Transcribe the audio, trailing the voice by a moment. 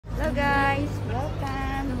guys,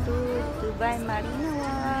 welcome to Dubai Marina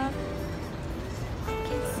Walk.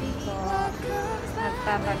 So,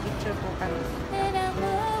 nagpapapicture po kami.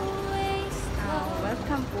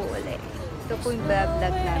 Welcome po ulit. Ito po yung vlog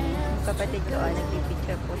namin. Yung kapatid ko,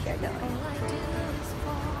 nagpipicture po siya doon.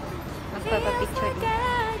 Magpapapicture din.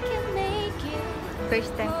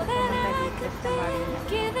 First time ko pumunta dito sa Marina.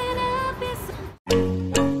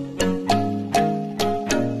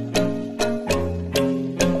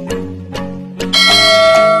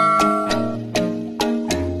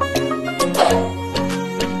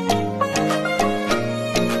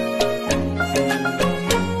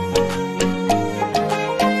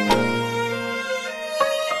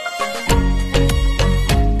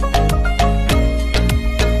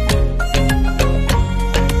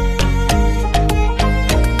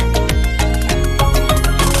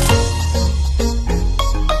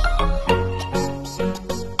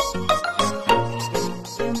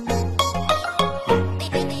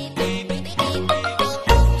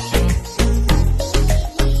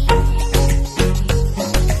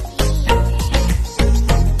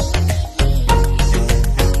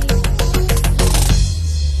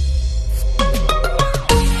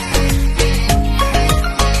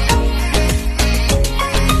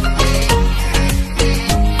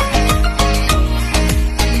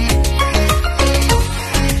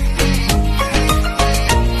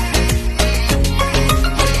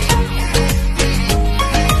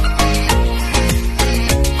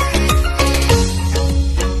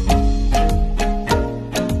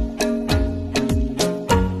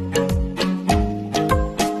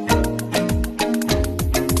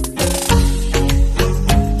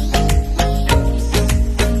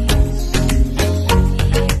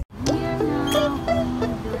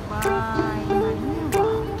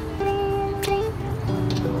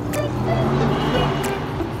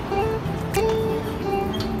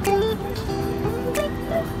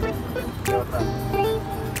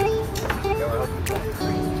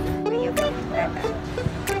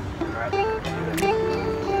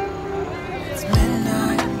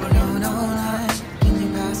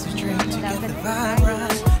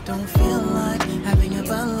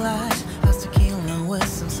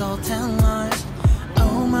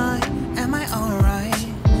 Oh my, am I alright?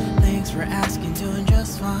 Thanks for asking, doing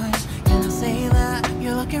just fine. Can I say that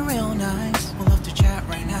you're looking real nice? We'll love to chat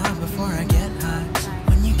right now before I get high.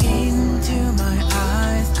 When you gaze into my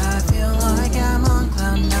eyes, I feel like I'm on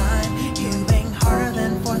cloud nine. You bang harder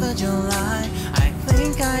than 4th of July. I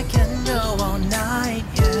think I can go all night,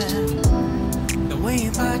 yeah. The way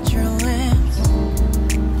you bite your lips,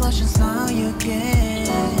 blush and smile you give,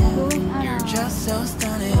 you're just so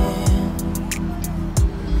stunning.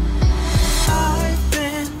 I've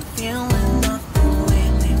been feeling nothing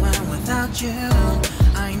lately when without you.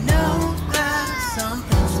 I know that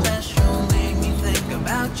something special made me think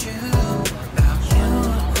about you. About you,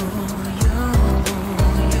 you,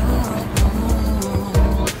 you,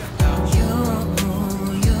 about you,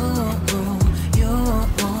 you, you.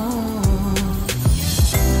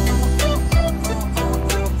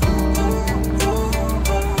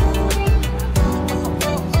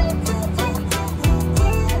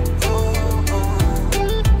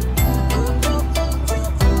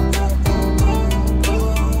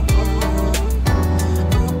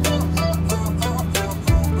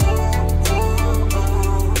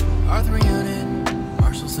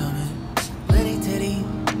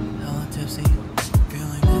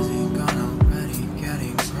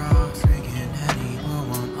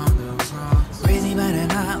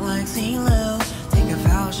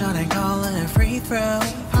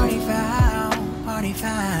 Party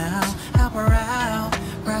foul, help her out,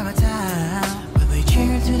 grab a towel. But they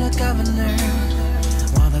cheered to the governor,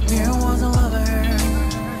 while the beer was a lover.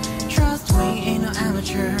 Trust we ain't no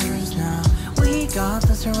amateurs, now we got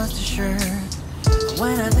this, rest assured. But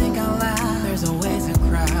when I think out loud, there's always a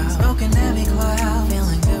crowd, smoking heavy cloud,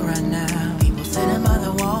 feeling good right now. People sitting by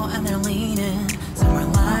the wall and they're leaning, somewhere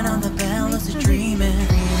lying on the bed, lucid dreaming.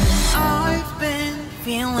 I've been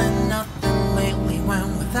feeling nothing lately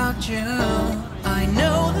when without you. I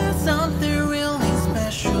know that something really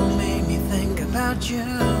special made me think about you,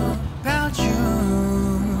 about you,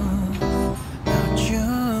 about you,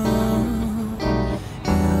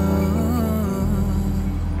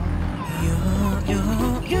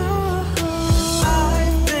 you.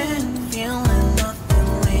 I've been feeling nothing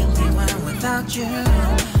lately when without you.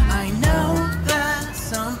 I know that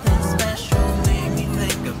something special made me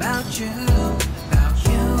think about you.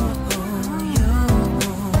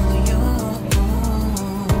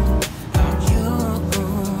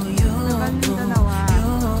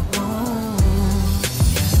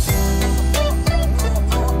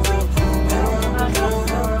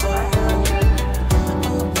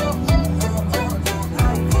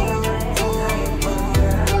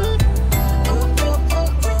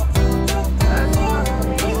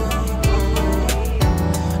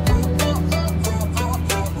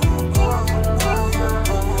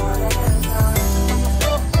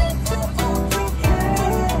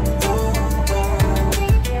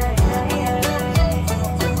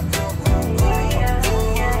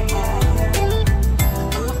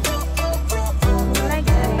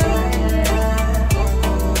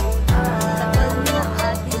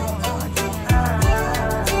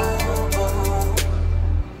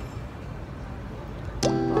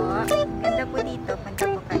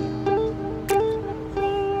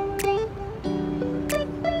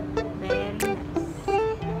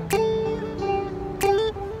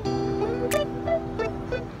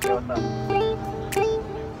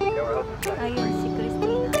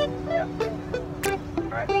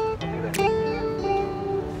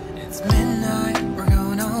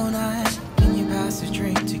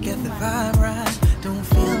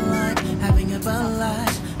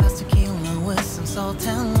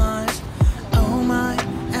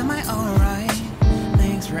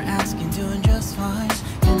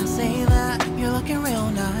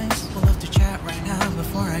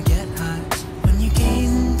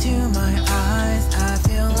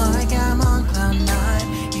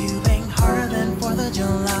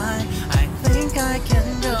 July. I think I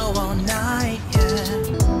can go all night, yeah.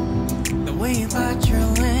 The way you bite your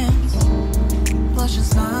lips, blush and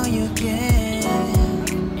smile you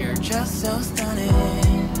give, you're just so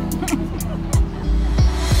stunning.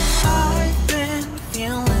 I've been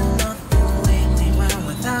feeling nothing lately when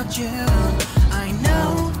without you. I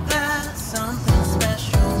know that something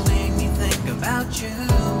special made me think about you.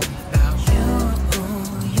 About you,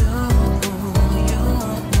 you, you.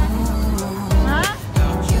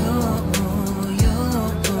 About you, you,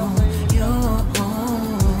 you.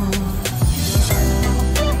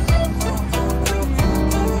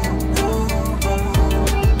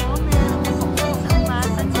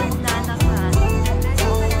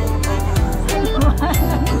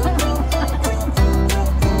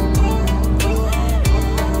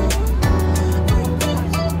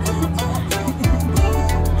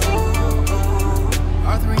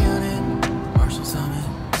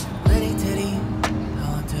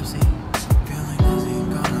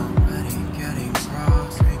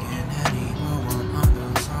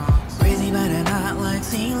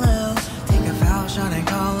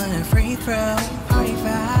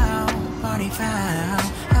 Party foul,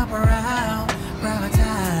 help her out, grab a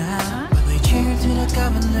towel. But they cheered to the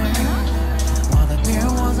governor, while the beer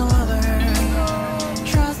was a lover.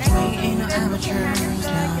 Trust me, ain't no amateurs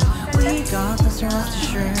now. We got this rest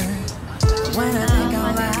assured. When I think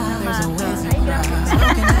out loud, there's always a crowd.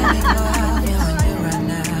 Smoking at me cloud, feeling good right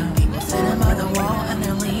now. People sitting by the wall and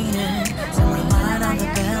they're leaning. Someone lying on the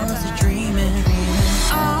bed, lucid dreaming.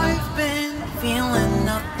 I've been feeling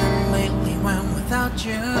nothing lately when without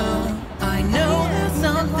you. I know that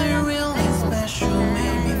something really special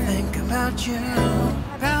made me think about you,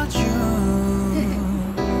 about you,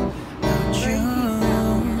 about you,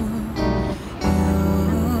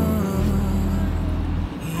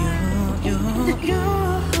 you.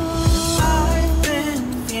 I've been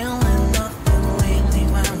feeling nothing lately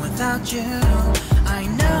when without you. I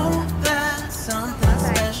know that something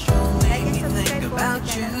special made me think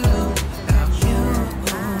about you.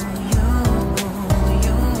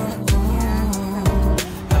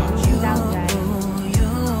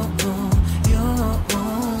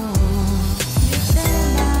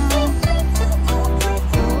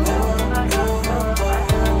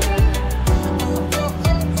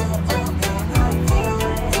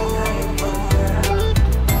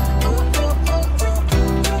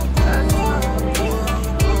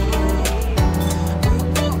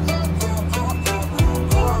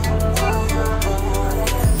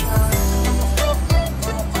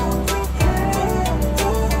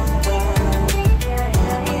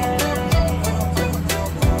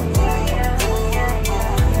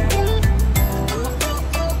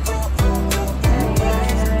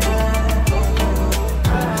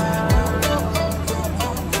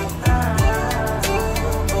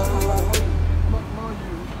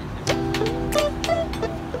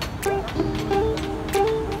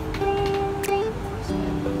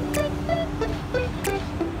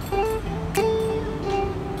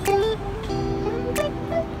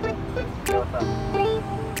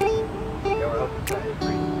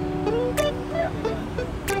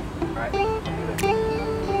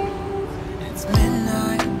 It's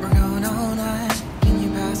midnight, we're going all night. Can you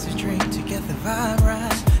pass a drink to get the vibe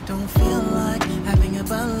right? Don't feel like having a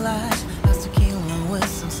Bud Light. That's tequila with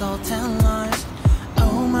some salt and lime.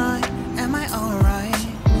 Oh my, am I alright?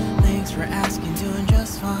 Thanks for asking, doing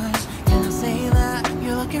just fine. Can I say that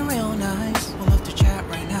you're looking real nice? We'll have to chat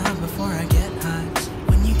right now before I get high.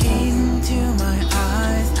 When you gaze into my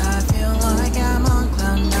eyes, I feel like I'm on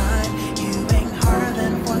cloud nine. You bang harder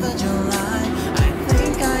than 4th of July. I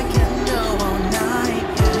think I can go all night,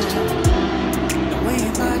 yeah. The way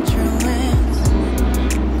you bite your lips,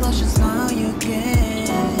 blush and smile you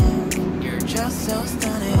give, you're just so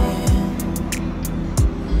stunning.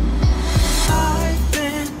 I've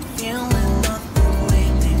been feeling nothing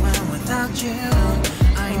lately when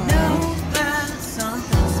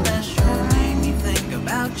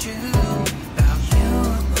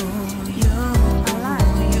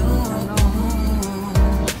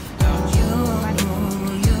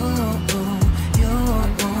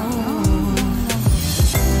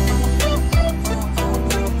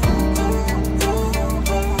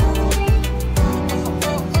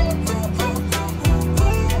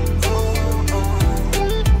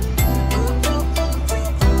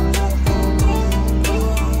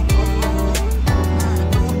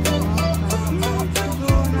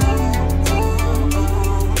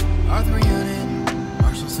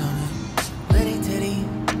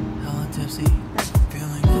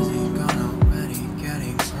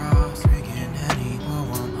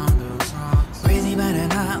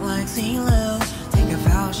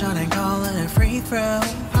through.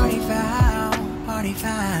 Party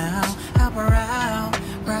foul, help her out,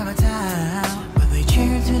 grab a towel. But they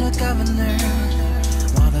cheered to the governor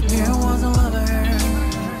while the beer was a lover.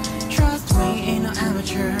 Trust we ain't no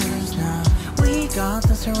amateurs, no. We got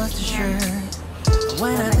this, so rest assured.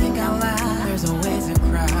 When I think out loud, there's always a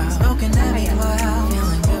crowd smoking heavy cloud,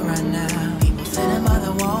 feeling good right now. People sitting by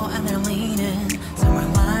the wall and they're leaning. Somewhere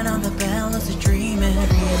lying on the bed, lucid dreaming.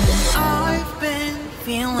 I've been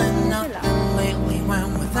feeling nothing lately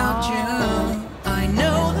when without you. I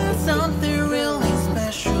know that something really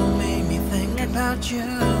special made me think about you.